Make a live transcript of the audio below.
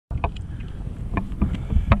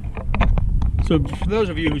So for those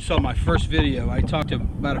of you who saw my first video, I talked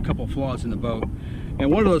about a couple flaws in the boat, and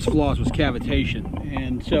one of those flaws was cavitation.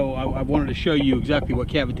 And so I wanted to show you exactly what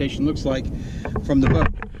cavitation looks like from the boat.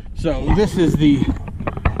 So this is the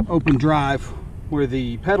open drive where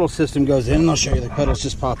the pedal system goes in, and I'll show you the pedals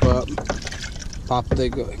just pop up. They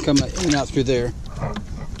come in and out through there.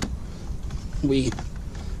 We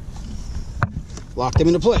lock them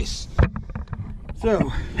into place. So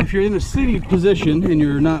if you're in a seated position and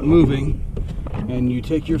you're not moving, and you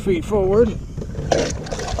take your feet forward,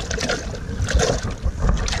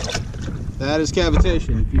 that is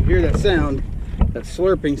cavitation. If you hear that sound, that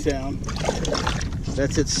slurping sound,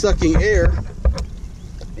 that's it sucking air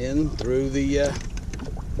in through the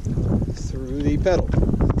pedal.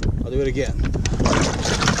 I'll do it again.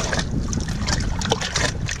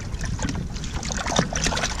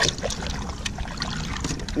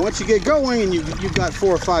 Once you get going and you've got 4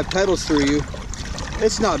 or 5 pedals through you,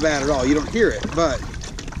 it's not bad at all. You don't hear it, but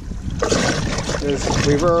there's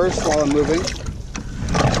reverse while I'm moving.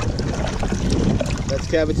 That's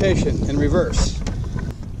cavitation in reverse.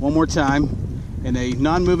 One more time, in a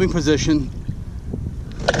non-moving position.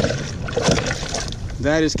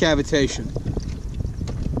 That is cavitation.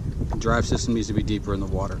 The drive system needs to be deeper in the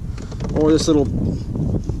water. Or this little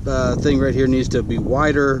thing right here needs to be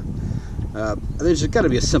wider. There's got to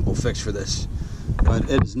be a simple fix for this. But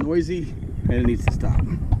it is noisy and it needs to stop.